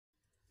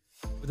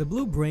With a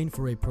blue brain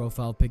for a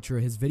profile picture,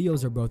 his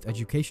videos are both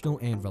educational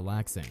and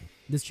relaxing.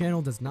 This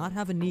channel does not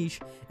have a niche,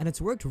 and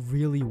it's worked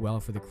really well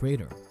for the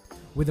creator.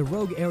 With a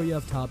rogue area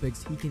of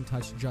topics, he can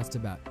touch just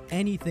about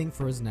anything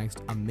for his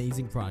next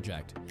amazing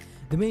project.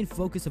 The main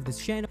focus of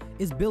this channel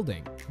is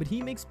building, but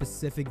he makes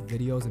specific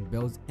videos and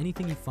builds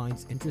anything he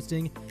finds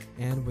interesting,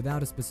 and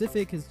without a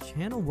specific, his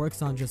channel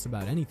works on just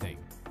about anything.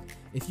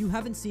 If you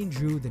haven't seen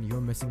Drew, then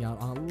you're missing out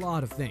on a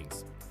lot of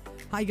things.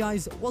 Hi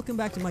guys, welcome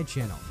back to my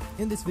channel.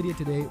 In this video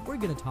today, we're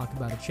going to talk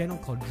about a channel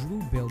called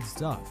Drew Builds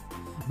Stuff.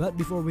 But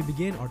before we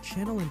begin, our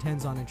channel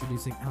intends on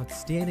introducing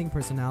outstanding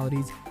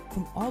personalities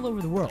from all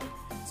over the world.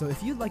 So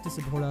if you'd like to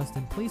support us,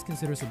 then please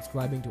consider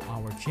subscribing to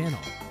our channel.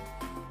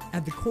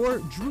 At the core,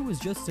 Drew is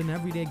just an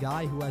everyday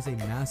guy who has a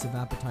massive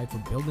appetite for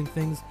building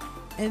things,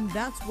 and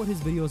that's what his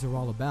videos are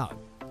all about.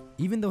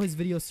 Even though his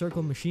videos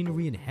circle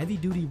machinery and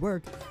heavy-duty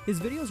work, his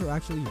videos are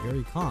actually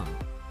very calm.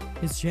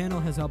 His channel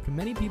has helped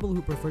many people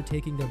who prefer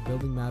taking their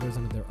building matters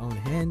into their own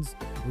hands.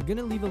 We're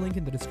gonna leave a link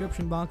in the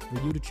description box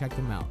for you to check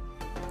them out.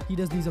 He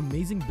does these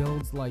amazing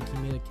builds, like he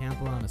made a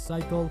camper on a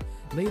cycle.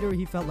 Later,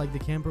 he felt like the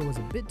camper was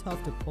a bit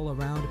tough to pull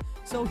around,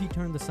 so he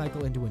turned the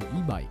cycle into an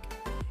e-bike.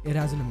 It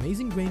has an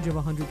amazing range of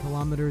 100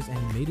 kilometers and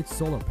he made it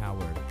solar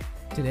powered.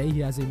 Today, he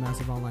has a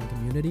massive online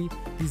community.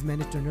 He's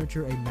managed to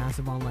nurture a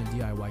massive online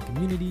DIY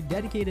community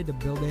dedicated to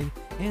building,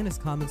 and his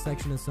comment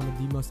section is some of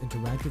the most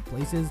interactive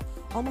places,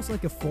 almost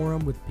like a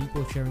forum with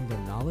people sharing their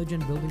knowledge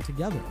and building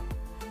together.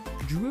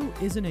 Drew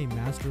isn't a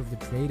master of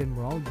the trade, and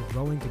we're all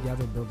growing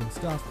together building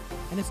stuff,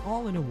 and it's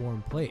all in a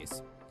warm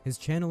place. His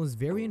channel is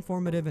very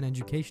informative and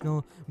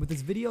educational, with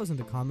his videos and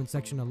the comment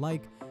section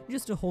alike,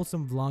 just a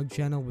wholesome vlog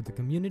channel with a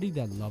community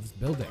that loves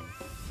building.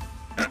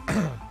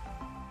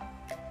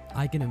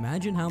 I can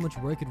imagine how much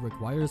work it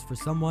requires for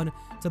someone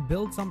to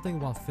build something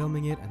while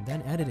filming it and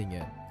then editing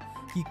it.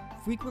 He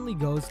frequently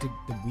goes to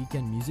the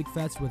weekend music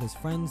fest with his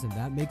friends, and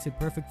that makes it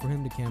perfect for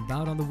him to camp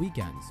out on the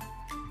weekends.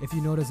 If you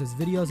notice, his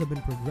videos have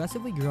been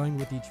progressively growing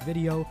with each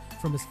video.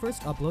 From his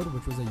first upload,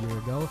 which was a year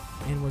ago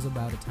and was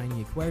about a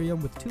tiny aquarium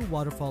with 2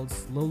 waterfalls,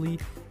 slowly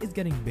is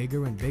getting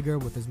bigger and bigger,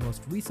 with his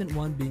most recent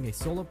one being a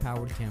solar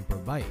powered camper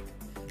bike.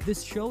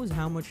 This shows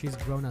how much he's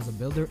grown as a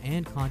builder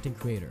and content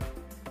creator.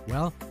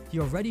 Well,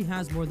 he already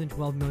has more than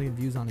 12 million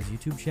views on his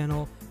YouTube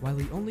channel, while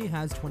he only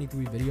has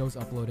 23 videos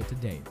uploaded to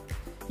date.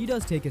 He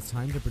does take his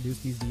time to produce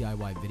these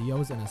DIY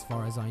videos, and as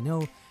far as I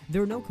know,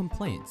 there are no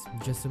complaints,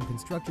 just some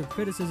constructive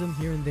criticism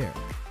here and there.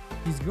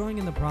 He's growing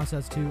in the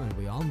process too, and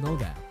we all know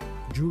that.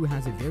 Drew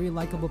has a very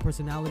likable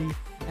personality,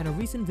 and a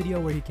recent video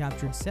where he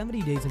captured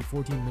 70 days and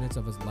 14 minutes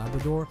of his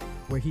Labrador,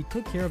 where he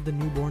took care of the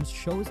newborns,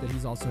 shows that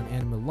he's also an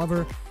animal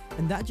lover,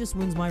 and that just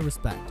wins my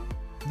respect.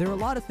 There are a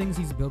lot of things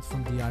he's built,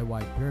 from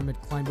DIY pyramid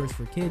climbers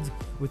for kids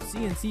with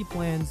CNC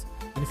plans,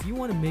 and if you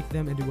want to make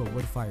them into a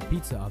wood-fired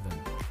pizza oven.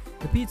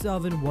 The pizza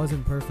oven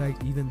wasn't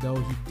perfect, even though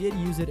he did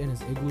use it in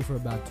his igloo for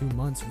about 2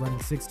 months,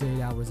 running 6 to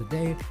 8 hours a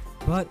day,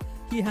 but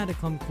he had to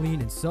come clean,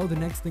 and so the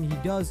next thing he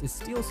does is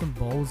steal some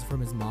bowls from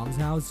his mom's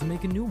house to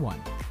make a new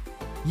one.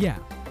 Yeah,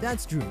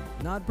 that's Drew.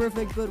 Not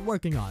perfect, but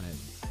working on it.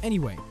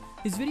 Anyway,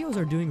 his videos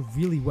are doing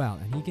really well,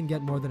 and he can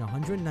get more than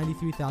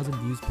 193,000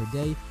 views per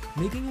day,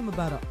 making him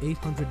about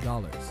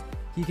 $800.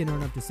 He can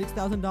earn up to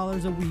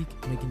 $6,000 a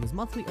week, making his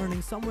monthly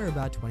earnings somewhere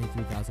about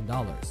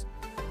 $23,000.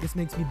 This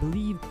makes me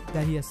believe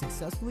that he has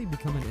successfully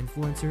become an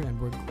influencer, and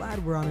we're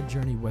glad we're on a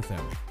journey with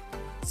him.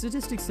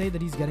 Statistics say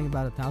that he's getting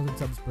about 1,000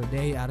 subs per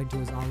day, adding to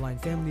his online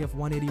family of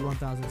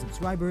 181,000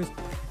 subscribers,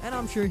 and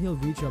I'm sure he'll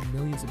reach 1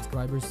 million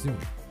subscribers soon.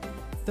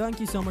 Thank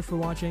you so much for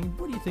watching.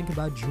 What do you think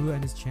about Drew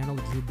and his channel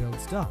Drew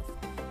Builds Stuff?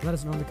 Let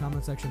us know in the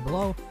comment section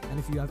below, and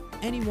if you have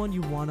anyone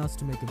you want us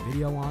to make a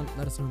video on,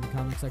 let us know in the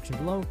comment section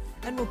below,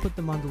 and we'll put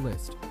them on the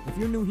list. If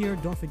you're new here,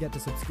 don't forget to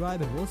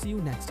subscribe, and we'll see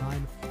you next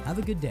time. Have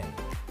a good day.